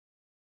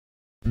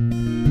We made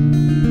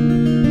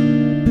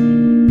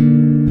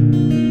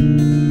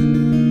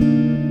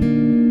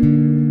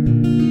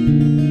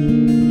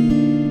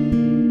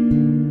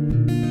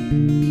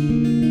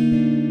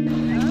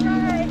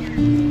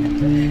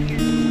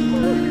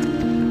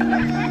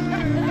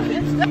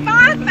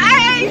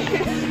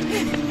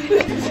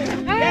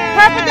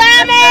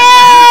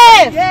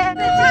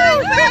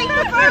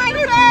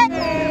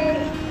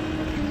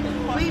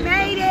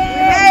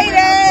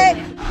it!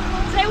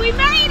 Say we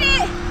made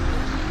it!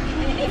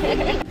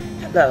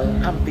 Hello,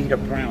 I'm Veda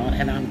Brown,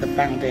 and I'm the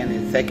founder and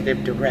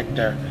executive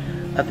director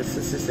of the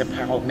Sisters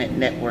Empowerment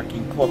Network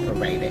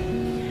Incorporated.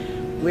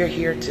 We're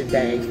here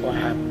today for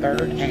our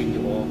third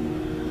annual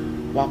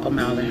Walk a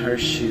Mile in Her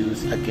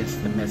Shoes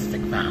against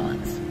domestic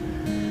violence.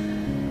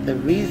 The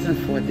reason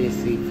for this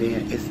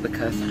event is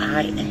because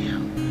I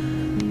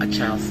am a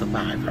child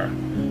survivor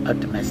of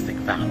domestic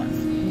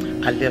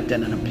violence. I lived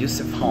in an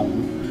abusive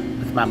home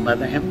with my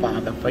mother and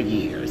father for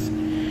years,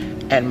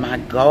 and my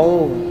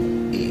goal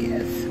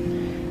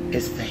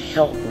is to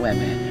help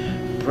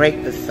women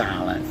break the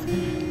silence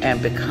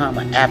and become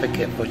an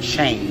advocate for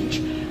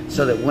change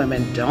so that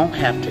women don't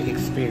have to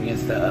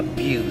experience the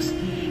abuse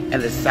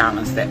and the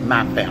silence that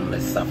my family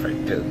suffered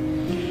through.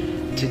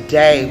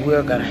 Today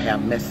we're going to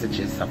have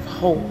messages of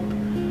hope.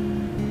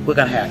 We're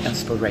going to have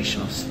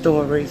inspirational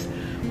stories.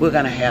 We're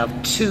going to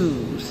have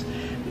tools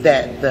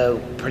that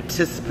the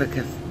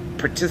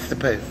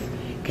participants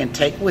can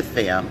take with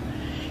them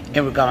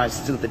in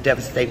regards to the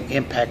devastating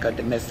impact of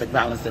domestic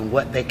violence and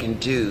what they can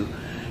do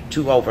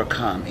to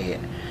overcome it.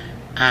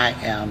 I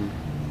am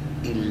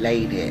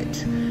elated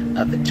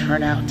of the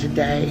turnout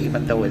today,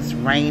 even though it's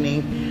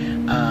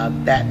raining.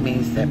 That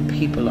means that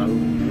people are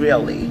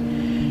really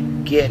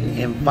getting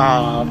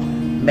involved,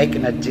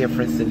 making a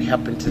difference and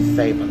helping to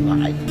save a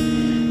life.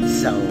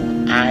 So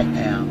I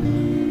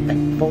am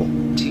thankful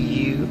to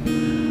you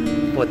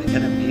for the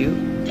interview,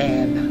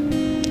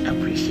 and I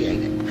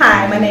appreciate it.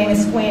 Hi, my name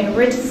is Gwen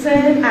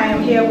Richardson. I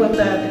am here with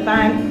the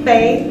Divine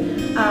Faith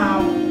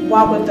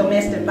Walk with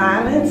Domestic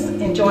Violence,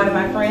 and joining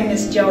my friend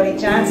Miss Jody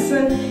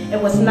Johnson.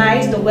 It was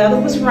nice. The weather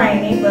was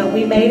raining, but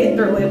we made it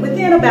through it.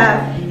 Within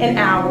about an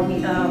hour, we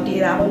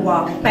did our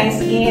walk. Thanks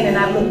again, and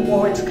I look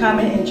forward to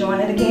coming and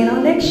joining again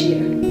on next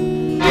year.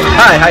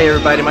 Hi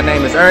everybody. My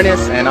name is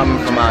Ernest, and I'm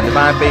from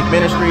Divine Faith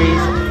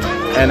Ministries.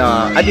 And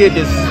I did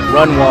this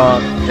run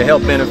walk to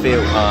help benefit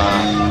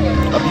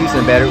abuse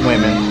and battered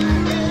women.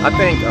 I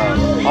think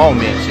all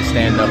men should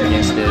stand up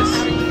against this,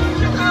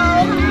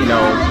 you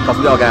know, because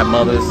we all got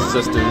mothers,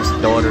 sisters,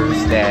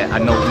 daughters that I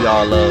know we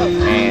all love,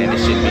 and it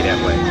shouldn't be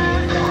that way.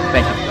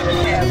 Thank you.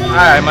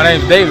 Hi, my name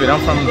is David. I'm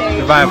from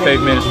Divine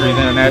Faith Ministries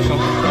International.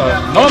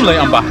 Normally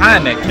I'm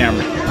behind that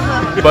camera,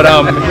 but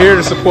I'm here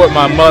to support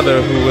my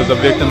mother, who was a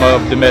victim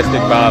of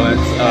domestic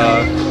violence.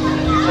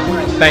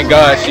 Thank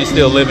God she's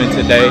still living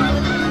today.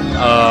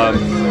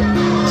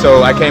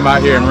 So I came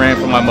out here and ran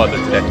for my mother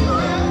today.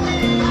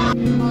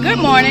 Good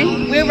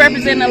morning. We're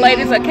representing the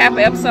ladies of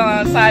Kappa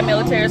Epsilon Psi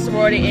Military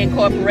Sorority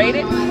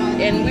Incorporated,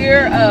 and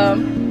we're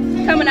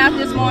coming out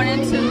this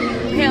morning to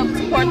help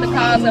support the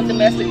cause of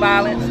domestic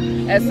violence,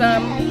 as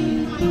some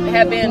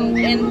have been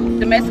in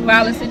domestic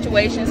violence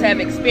situations, have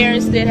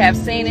experienced it, have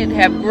seen it,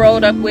 have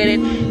grown up with it,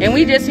 and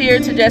we just here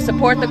to just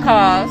support the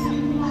cause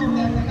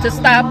to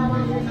stop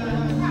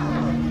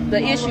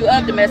the issue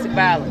of domestic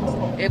violence.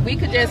 If we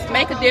could just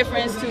make a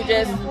difference to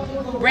just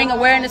bring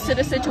awareness to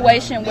the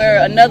situation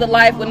where another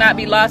life will not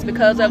be lost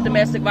because of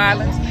domestic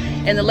violence.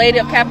 And the lady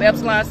of Kappa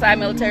Epsilon Psi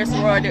Military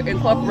Sorority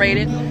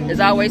Incorporated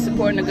is always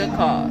supporting a good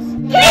cause.